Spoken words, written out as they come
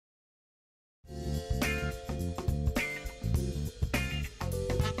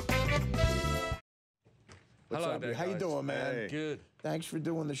What's Hello up? there, How you guys. doing, man? Hey. Good. Thanks for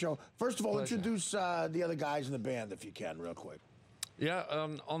doing the show. First of all, Pleasure. introduce the other guys in the band, if you can, real quick. Yeah,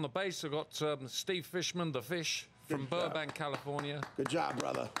 on the bass, I've got Steve Fishman, the Fish, from Good job. Burbank, California. Good job,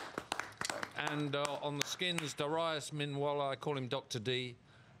 brother. And on the skins, Darius Minwalla, I call him Dr. D.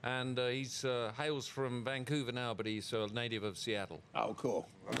 And he's hails from Vancouver now, but he's a native of Seattle. Oh, cool.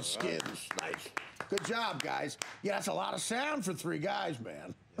 The skins. Nice. Good job, guys. Yeah, that's a lot of sound for three guys,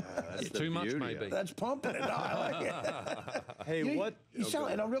 man. That's the Too much, beauty maybe. of it. That's pumping it. No, I like it. Hey, what? You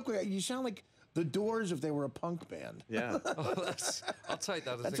sound, and real quick, you sound like the Doors if they were a punk band. Yeah, I'll take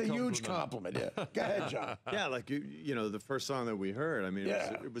that as That's a a compliment. huge compliment, yeah. Go ahead, John. yeah. Like you know, the first song that we heard. I mean,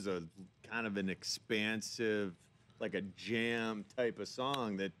 Yeah. it was a kind of an expansive, like a jam type of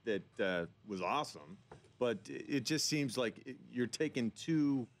song that was awesome. But it just seems like you're taking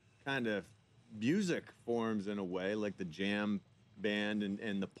two kind of music forms in a way, like the jam band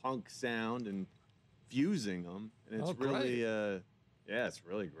and the punk sound, and fusing them, and it's Oh, great. really, yeah, it's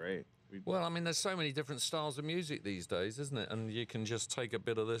really great. Well, I mean, there's so many different styles of music these days, isn't it? And you can just take a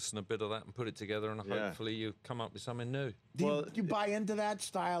bit of this and a bit of that and put it together, and Yeah. hopefully you come up with something new. Do you buy into that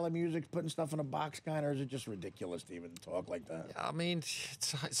style of music, putting stuff in a box kind, or is it just ridiculous to even talk like that? I mean,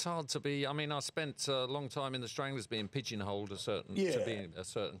 it's hard to be. I mean, I spent a long time in the Stranglers being pigeonholed to being a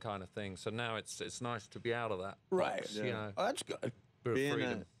certain kind of thing. So now it's nice to be out of that. Right. box, Yeah. You know, Oh, that's good. bit of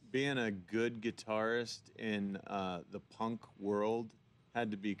freedom. Being a good guitarist in the punk world had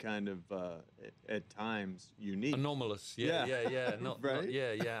to be kind of at times unique. Anomalous, Yeah. yeah. Right?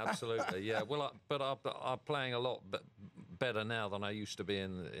 Yeah, absolutely, yeah. Well, but I'm playing a lot better now than I used to be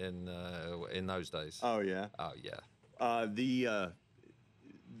in those days. Oh yeah. Oh yeah.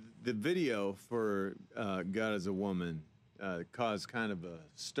 The video for God Is a Woman caused kind of a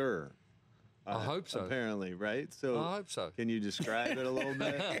stir. I hope so. Apparently, right? So I hope so. Can you describe it a little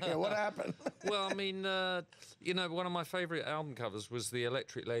bit? Yeah, what happened? Well, I mean, you know, one of my favourite album covers was the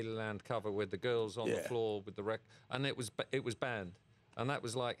Electric Ladyland cover with the girls on the Yeah. floor with the and it was banned. And that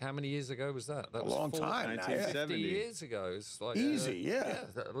was like, how many years ago was that? That was long time now, yeah. 50 1970. years ago. It's like Easy, yeah.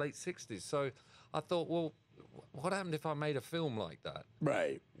 the late 60s. So I thought, well, what happened if I made a film like that?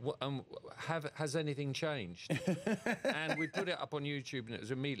 Right. Has anything changed? And we put it up on YouTube, and it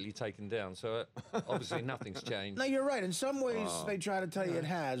was immediately taken down. So obviously nothing's changed. No, you're right. In some ways, they try to tell you it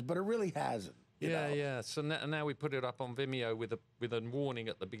has, but it really hasn't. You know? Yeah. So now we put it up on Vimeo with a warning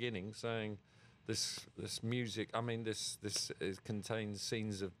at the beginning saying this music. I mean, this contains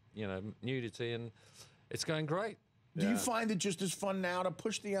scenes of nudity, and it's going great. Do you find it just as fun now to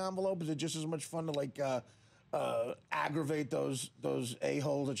push the envelope? Is it just as much fun to like aggravate those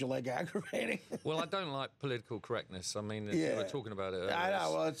a-holes that you like aggravating? Well, I don't like political correctness. I mean, we Yeah. were talking about it earlier. I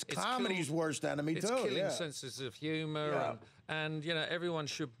know. Well, it's comedy's killed- worst enemy It's too. killing Yeah. senses of humour, Yeah. and everyone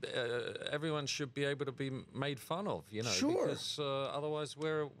should be able to be made fun of. Sure. Because otherwise,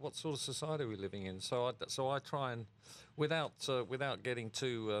 what sort of society are we living in? So I try and without getting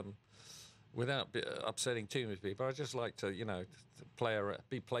too. Without upsetting too many people, I just like to,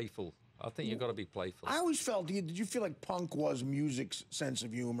 be playful. I think you've got to be playful. I always felt. Did you feel like punk was music's sense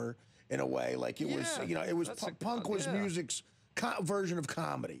of humor in a way? Like it was, Yeah, it was that's punk was yeah. music's version of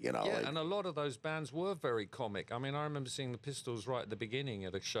comedy. Yeah, like, and a lot of those bands were very comic. I mean, I remember seeing the Pistols right at the beginning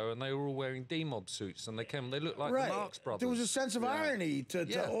of the show, and they were all wearing D-Mob suits, and they looked like right. the Marx Brothers. There was a sense of irony to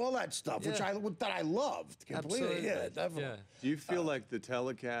Yeah. all that stuff, which Yeah. I loved completely. Absolutely. Yeah, definitely. Yeah. Do you feel like the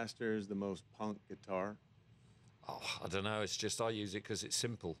Telecaster is the most punk guitar? Oh, I don't know. It's just I use it because it's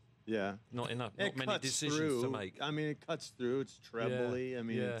simple. Yeah. Not It many cuts decisions through. to make. I mean, it cuts through. It's trebly. I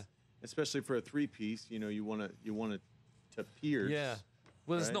mean, yeah. especially for a three-piece, you want it to pierce. Yeah.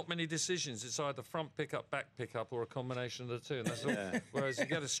 Well, there's Right. not many decisions. It's either front pickup, back pickup, or a combination of the two. And that's all. Yeah. Whereas you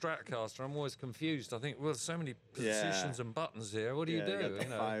get a Stratocaster, I'm always confused. I think, well, there's so many positions and buttons here. What do you do? Got the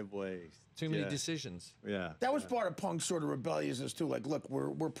 5 ways. Too many decisions. Yeah. That was part of punk's sort of rebelliousness too. Like, look,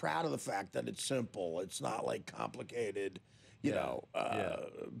 we're proud of the fact that it's simple. It's not like complicated,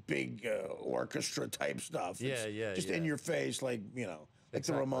 big orchestra type stuff. It's just in your face, like like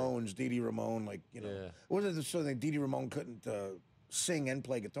Exactly. the Ramones, Dee Dee Ramone, what was it? So that Dee Dee Ramone couldn't sing and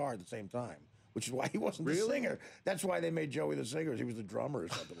play guitar at the same time, which is why he wasn't the singer. That's why they made Joey the singer. He was the drummer or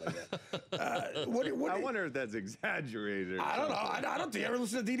something like that. I wonder if that's exaggerated. I don't know. I don't think you ever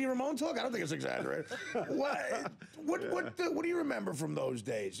listen to Dee Dee Ramone talk. I don't think it's exaggerated. What do you remember from those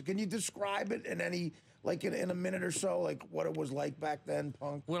days? Can you describe it in any in a minute or so, like what it was like back then,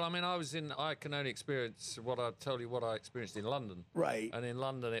 punk? Well, I mean, I can only experience what I experienced in London. Right. And in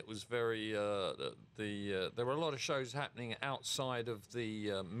London, it was very there were a lot of shows happening outside of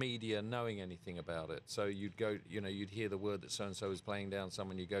the media knowing anything about it. So you'd go, you'd hear the word that so and so was playing down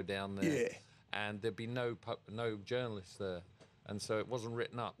someone. You go down there. Yeah. and there'd be no journalists there, and so it wasn't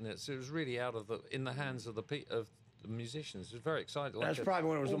written up, and it was really in the hands of the musicians. It was very exciting. That's probably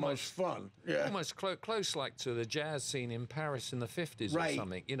when it was the most fun. Yeah. Almost close like to the jazz scene in Paris in the 50s or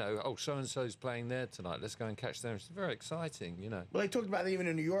something. You know, oh, so-and-so's playing there tonight. Let's go and catch them. It's very exciting, you know. Well, they talked about even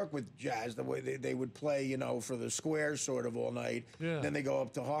in New York with jazz, the way they would play, you know, for the squares sort of all night. Yeah. Then they go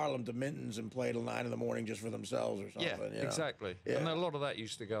up to Harlem to Minton's and play till 9 in the morning just for themselves or something. Yeah, you know? exactly. Yeah. And a lot of that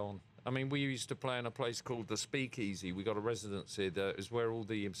used to go on. I mean, we used to play in a place called the Speakeasy. We got a residency there. It was where all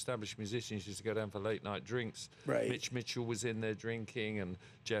the established musicians used to go down for late night drinks. Right. Mitch Mitchell was in there drinking, and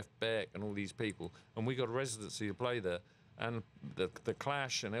Jeff Beck, and all these people. And we got a residency to play there. And the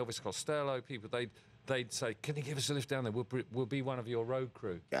Clash and Elvis Costello people, they'd say, "Can you give us a lift down there? We'll be one of your road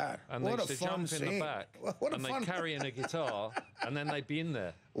crew." God, and what they a used to fun jump in the back, and they'd carry in a guitar, and then they'd be in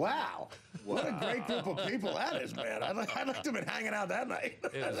there. Wow. What a great group of people that is, man. I'd like to have been hanging out that night.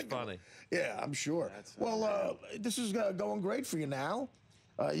 It was funny. Yeah, I'm sure. Well, this is going great for you now.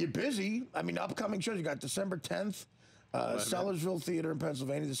 You're busy. I mean, upcoming shows. You got December 10th, Sellersville Theater in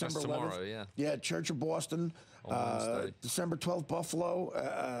Pennsylvania. December 11th. Tomorrow, yeah. Yeah, Church of Boston. December 12th,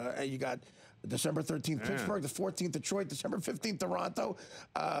 Buffalo. You got December 13th, Pittsburgh. The 14th, Detroit. December 15th, Toronto.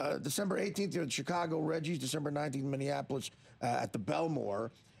 December 18th, you're at Chicago, Reggie's. December 19th, Minneapolis at the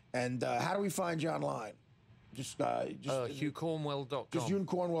Belmore. And how do we find you online? Just HughCornwell.com. Just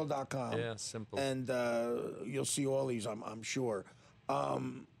HughCornwell.com. Yeah, simple. And you'll see all these, I'm sure.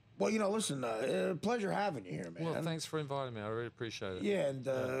 Well, you know, listen, pleasure having you here, man. Well, thanks for inviting me. I really appreciate it. Yeah,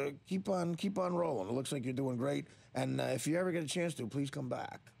 and keep on rolling. It looks like you're doing great. And if you ever get a chance to, please come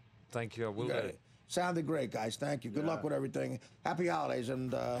back. Thank you. I will do. Sounded great, guys. Thank you. Good luck with everything. Happy holidays,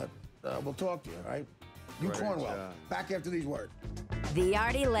 and we'll talk to you, all right? Hugh Cornwell. Back after these words. The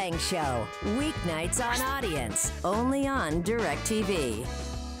Artie Lange Show. Weeknights on Audience. Only on DirecTV.